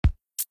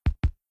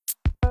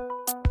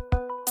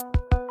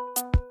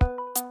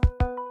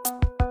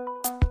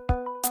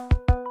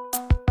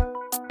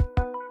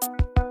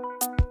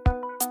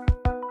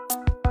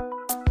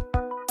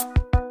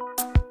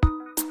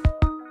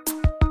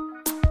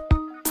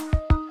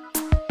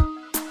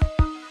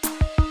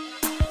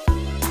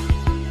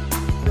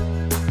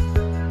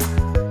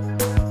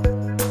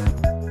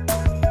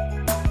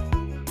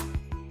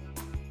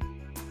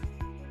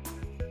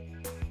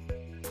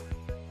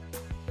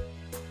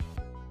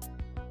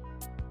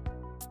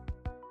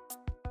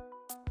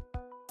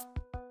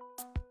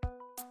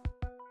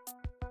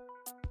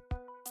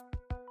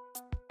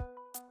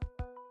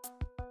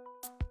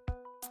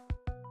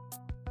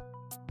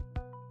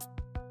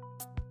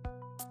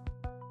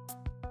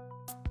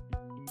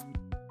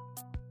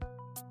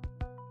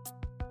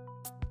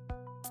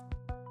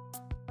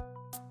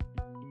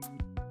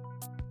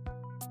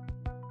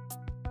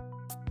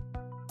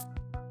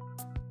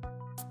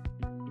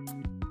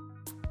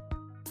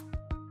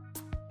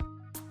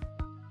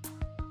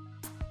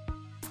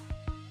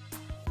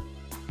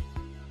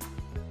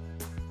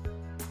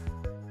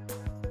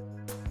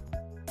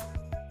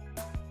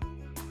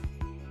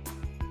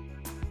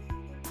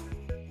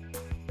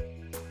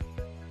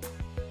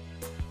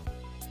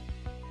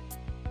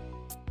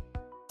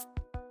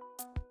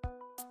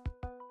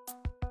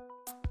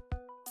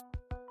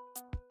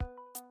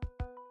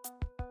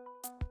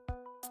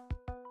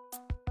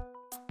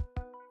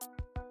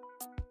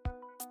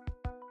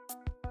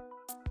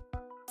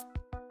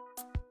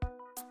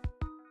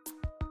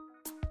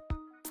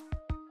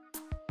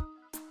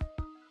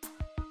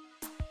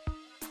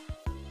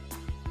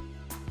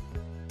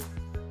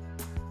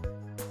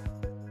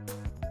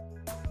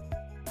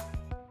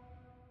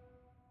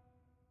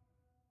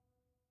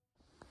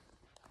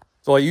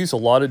So I use a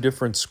lot of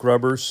different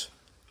scrubbers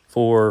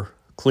for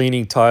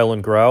cleaning tile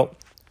and grout,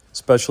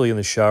 especially in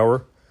the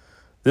shower.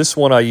 This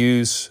one I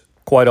use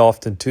quite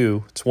often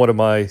too. It's one of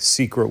my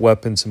secret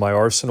weapons in my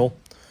arsenal.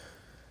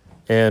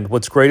 And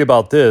what's great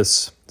about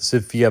this is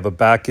if you have a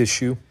back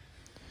issue,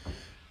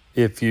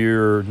 if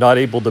you're not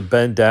able to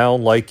bend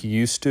down like you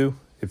used to,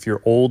 if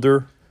you're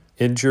older,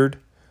 injured,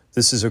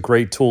 this is a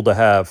great tool to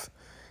have.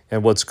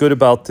 And what's good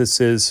about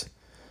this is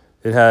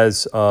it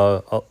has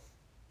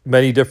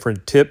many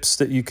different tips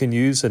that you can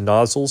use and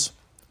nozzles.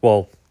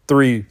 Well,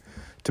 3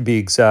 to be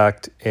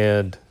exact,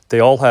 and they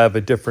all have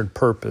a different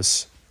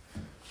purpose.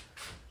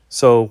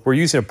 So we're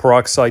using a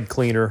peroxide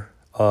cleaner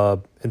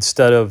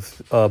instead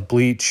of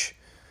bleach.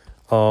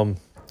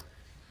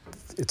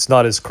 It's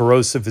not as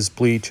corrosive as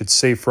bleach. It's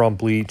safer on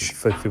bleach.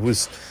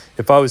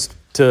 If I was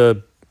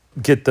to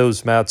get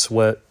those mats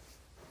wet,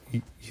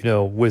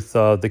 with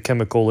the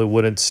chemical, it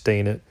wouldn't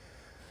stain it.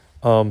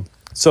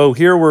 So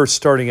here we're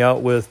starting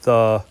out with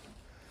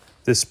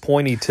this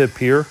pointy tip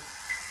here.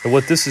 And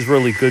what this is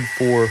really good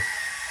for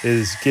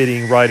is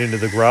getting right into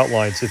the grout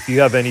lines. If you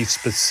have any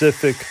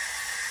specific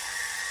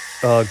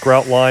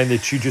grout line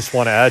that you just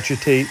want to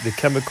agitate the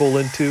chemical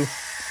into,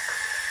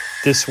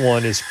 this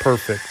one is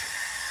perfect.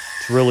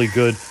 It's really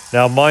good.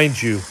 Now,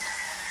 mind you,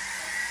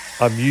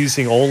 I'm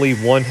using only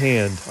one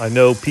hand. I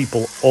know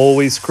people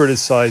always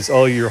criticize,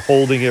 oh, you're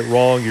holding it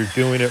wrong, you're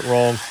doing it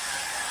wrong.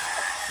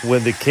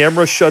 When the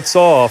camera shuts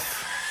off,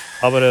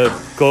 I'm going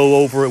to go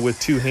over it with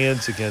 2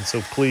 hands again. So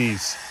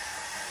please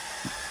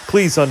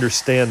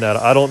understand that.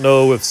 I don't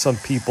know if some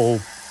people,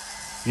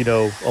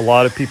 a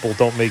lot of people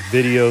don't make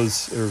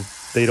videos, or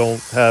they don't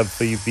have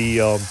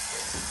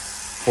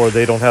or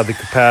they don't have the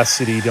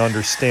capacity to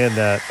understand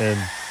that. And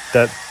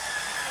that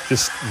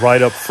just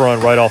right up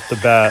front, right off the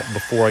bat,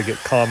 before I get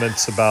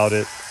comments about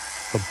it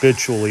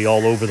habitually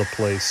all over the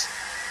place.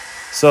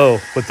 So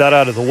with that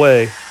out of the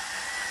way,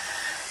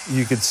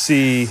 you can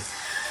see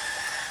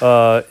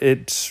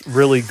it's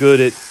really good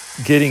at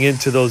getting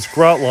into those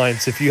grout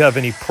lines if you have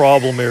any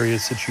problem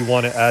areas that you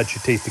want to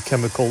agitate the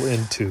chemical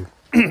into.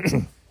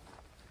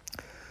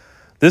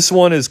 This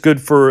one is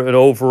good for an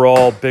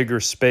overall bigger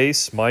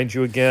space. Mind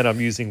you, again, I'm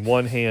using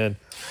one hand.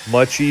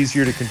 Much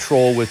easier to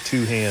control with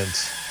 2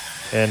 hands.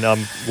 And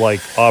I'm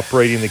like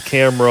operating the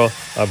camera.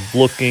 I'm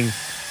looking,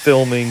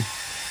 filming,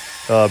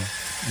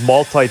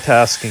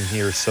 multitasking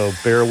here, so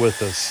bear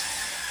with us.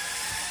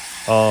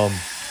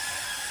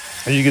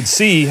 And you can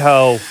see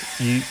how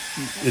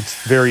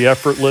it's very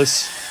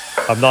effortless.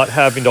 I'm not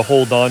having to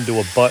hold on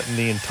to a button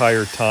the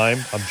entire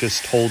time. I'm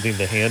just holding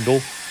the handle.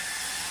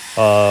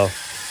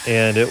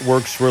 And it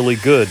works really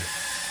good.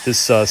 This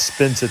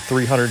spins at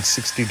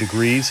 360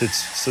 degrees.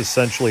 It's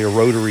essentially a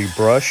rotary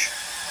brush.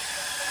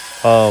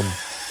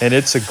 And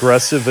it's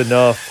aggressive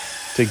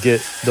enough to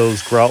get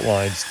those grout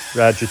lines,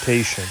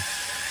 agitation.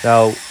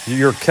 Now,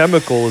 your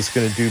chemical is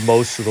going to do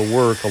most of the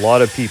work. A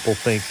lot of people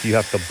think you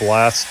have to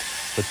blast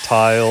the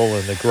tile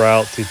and the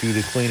grout to do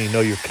the cleaning.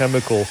 No, your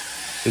chemical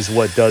is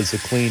what does the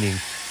cleaning.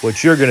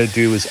 What you're going to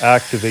do is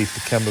activate the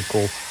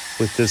chemical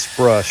with this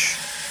brush.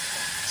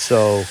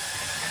 So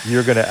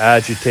you're going to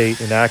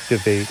agitate and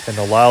activate and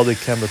allow the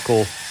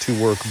chemical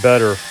to work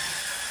better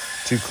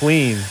to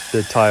clean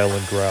the tile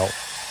and grout.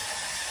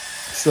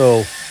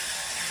 So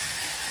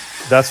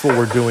that's what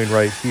we're doing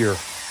right here.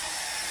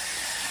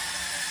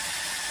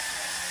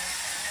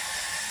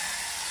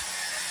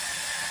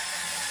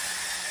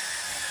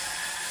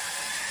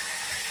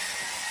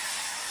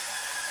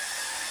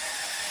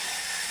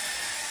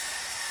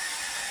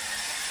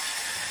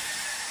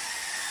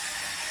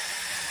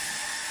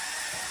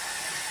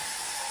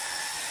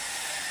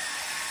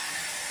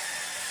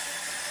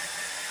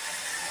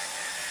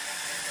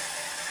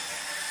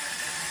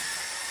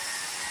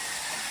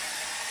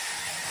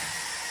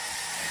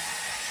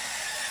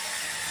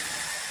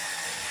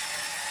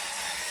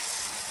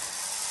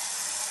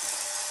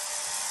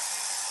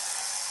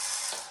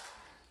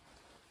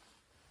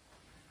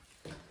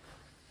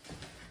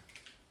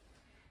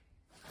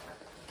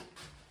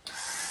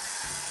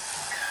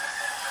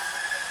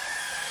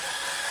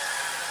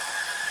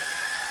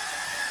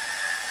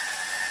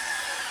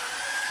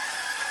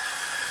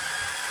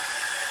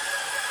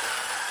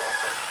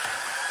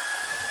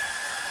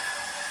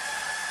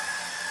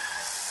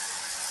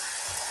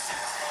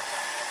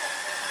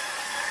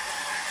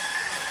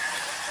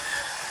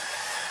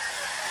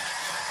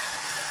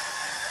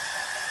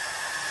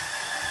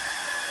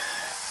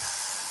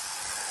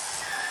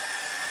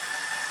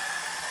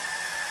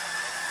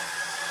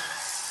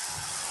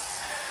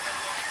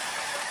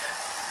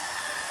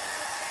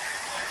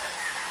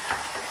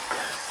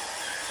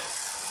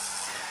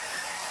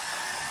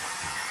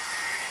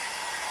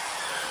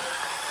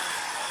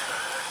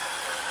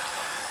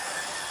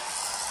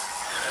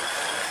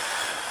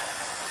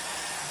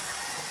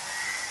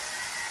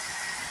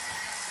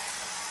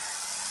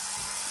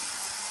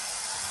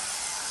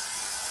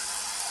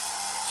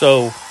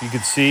 So you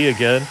can see,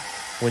 again,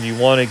 when you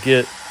want to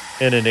get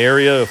in an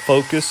area of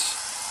focus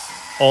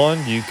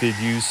on, you could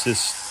use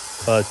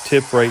this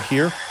tip right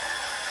here.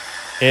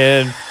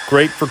 And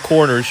great for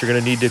corners. You're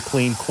going to need to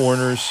clean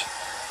corners.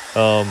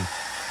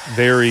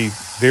 Very,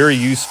 very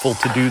useful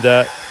to do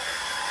that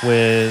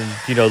when,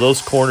 you know,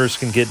 those corners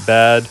can get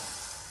bad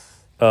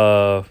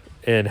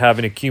and have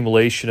an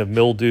accumulation of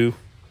mildew.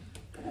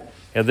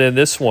 And then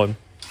this one,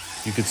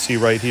 you can see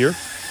right here.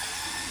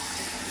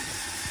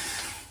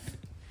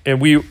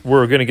 And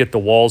we're going to get the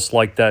walls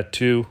like that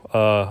too.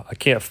 I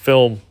can't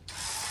film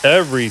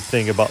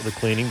everything about the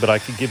cleaning, but I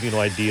can give you an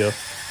idea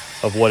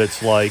of what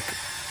it's like,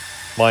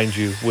 mind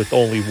you, with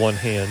only one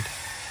hand.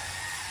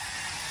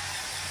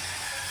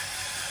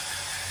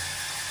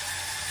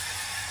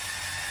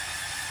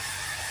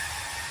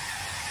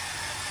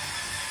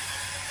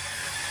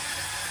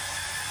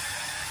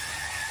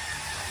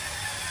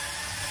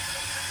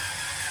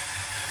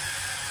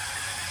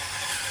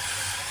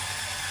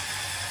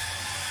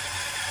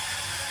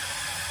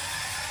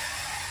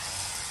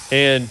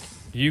 And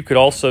you could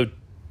also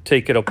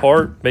take it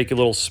apart, make it a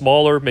little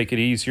smaller, make it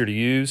easier to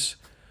use,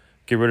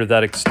 get rid of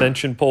that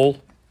extension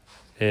pole,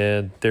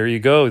 and there you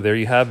go. There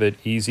you have it.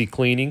 Easy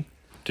cleaning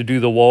to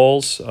do the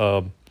walls.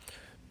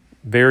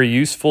 Very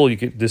useful.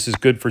 This is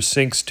good for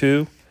sinks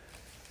too.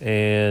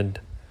 And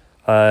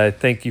I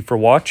thank you for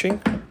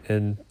watching,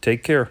 and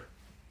take care.